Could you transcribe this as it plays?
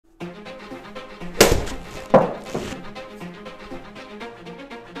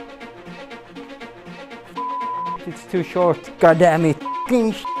it's too short. God damn it.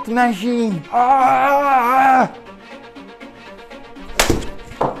 Fucking machine. Ah!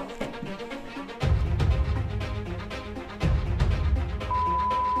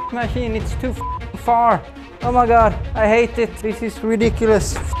 Machine, it's too far. Oh my god, I hate it. This is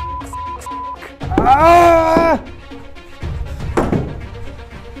ridiculous. Ah!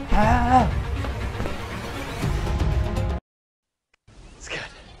 Ah! It's good.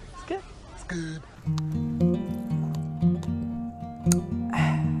 It's good. It's good.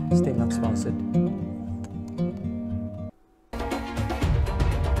 Still not sponsored.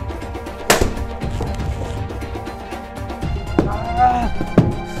 Ah!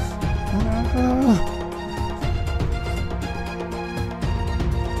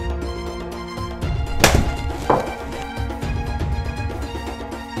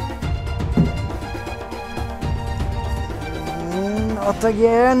 Not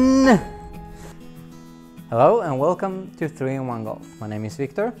again! Hello and welcome to 3-in-1 Golf. My name is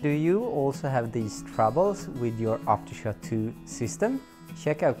Victor. Do you also have these troubles with your Optishot 2 system?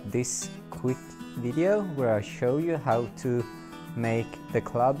 Check out this quick video where I show you how to make the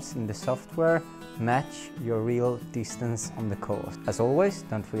clubs in the software match your real distance on the course. As always,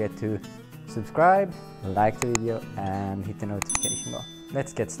 don't forget to subscribe, like the video and hit the notification bell.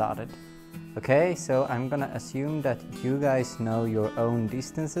 Let's get started. Okay, so I'm gonna assume that you guys know your own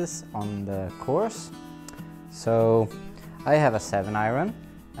distances on the course. So I have a 7-iron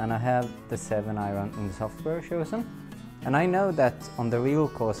and I have the 7-iron in the software chosen. And I know that on the real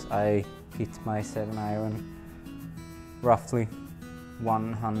course I hit my 7-iron roughly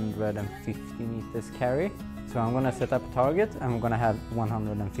 150 meters carry. So I'm gonna set up a target and I'm gonna have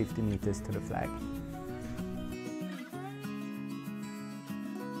 150 meters to the flag.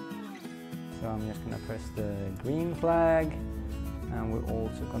 So I'm just gonna press the green flag and we're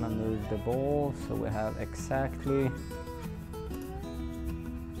also gonna move the ball so we have exactly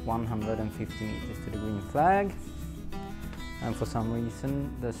 150 meters to the green flag. And for some reason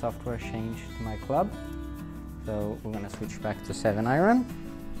the software changed my club. So we're gonna switch back to 7-iron.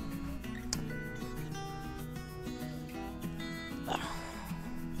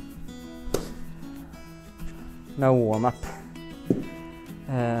 No warm-up.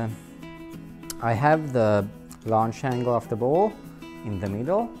 I have the launch angle of the ball in the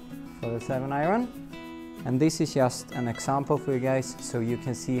middle for the 7-iron. And this is just an example for you guys so you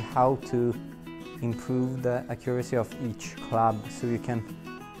can see how to improve the accuracy of each club. So you can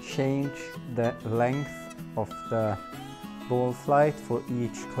change the length of the ball flight for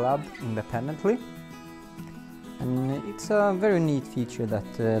each club independently. And it's a very neat feature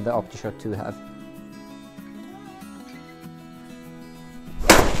that the Optishot 2 have.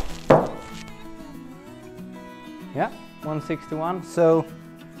 Yeah, 161. So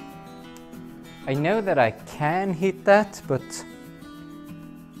I know that I can hit that, but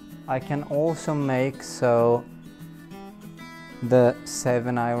I can also make so the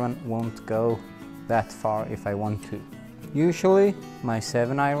 7-iron won't go that far if I want to. Usually my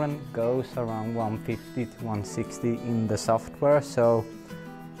 7-iron goes around 150 to 160 in the software, so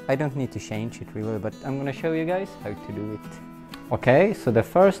I don't need to change it really, but I'm gonna show you guys how to do it. Okay, so the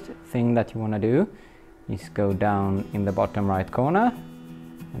first thing that you wanna do is go down in the bottom right corner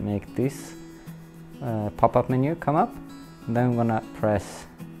and make this pop-up menu come up. And then I'm gonna press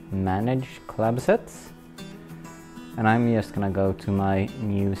manage club sets and I'm just gonna go to my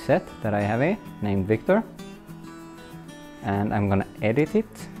new set that I have here named Victor and I'm gonna edit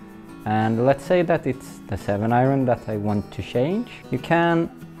it. And let's say that it's the 7-iron that I want to change. You can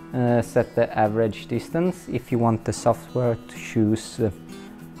set the average distance if you want the software to choose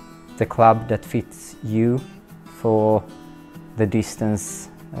the club that fits you for the distance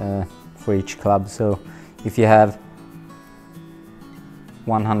for each club. So if you have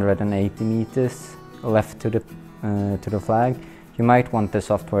 180 meters left to the flag, you might want the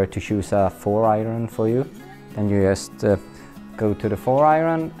software to choose a 4-iron for you. Then you just go to the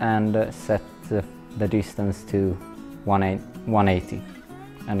 4-iron and set the distance to 180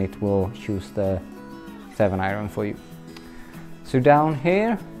 and it will choose the 7-iron for you. So down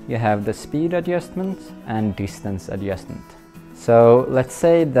here you have the speed adjustment and distance adjustment. So let's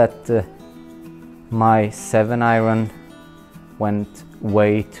say that my 7-iron went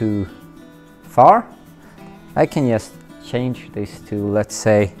way too far. I can just change this to, let's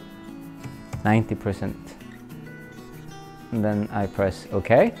say, 90%. And then I press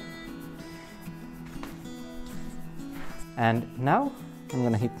OK. And now I'm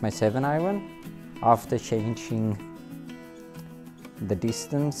gonna hit my 7-iron after changing the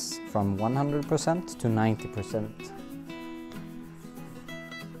distance from 100% to 90%.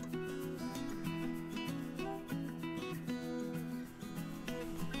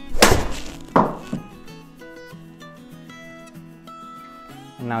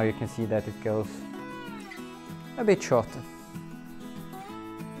 And now you can see that it goes a bit shorter.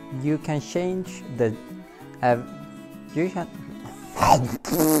 You can change the you can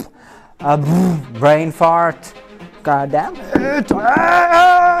brain fart. God damn it!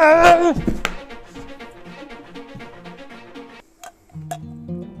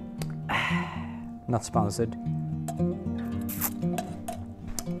 Not sponsored.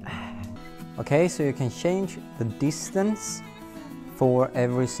 Okay, so you can change the distance for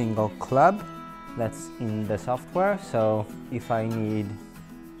every single club that's in the software. So if I need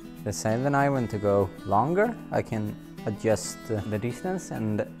the 7 iron to go longer, I can adjust the distance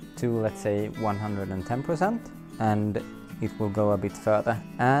and to, let's say, 110%, and it will go a bit further.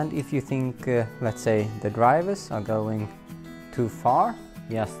 And if you think, let's say, the drivers are going too far,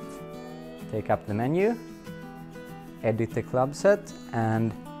 just take up the menu, edit the club set,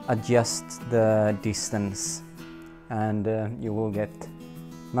 and adjust the distance, and you will get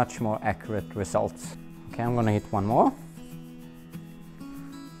much more accurate results. Okay, I'm gonna hit one more.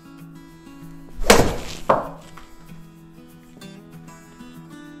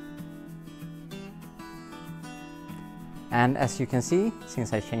 And as you can see,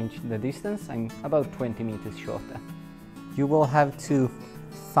 since I changed the distance, I'm about 20 meters shorter. You will have to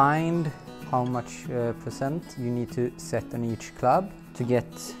find how much percent you need to set on each club to get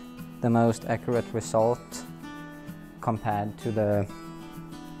the most accurate result compared to the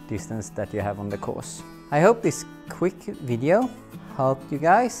distance that you have on the course. I hope this quick video helped you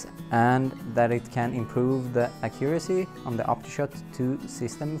guys and that it can improve the accuracy on the Optishot 2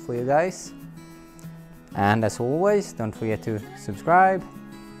 system for you guys. And as always, don't forget to subscribe,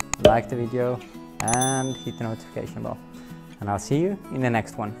 like the video and hit the notification bell. And I'll see you in the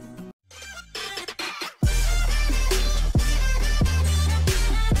next one.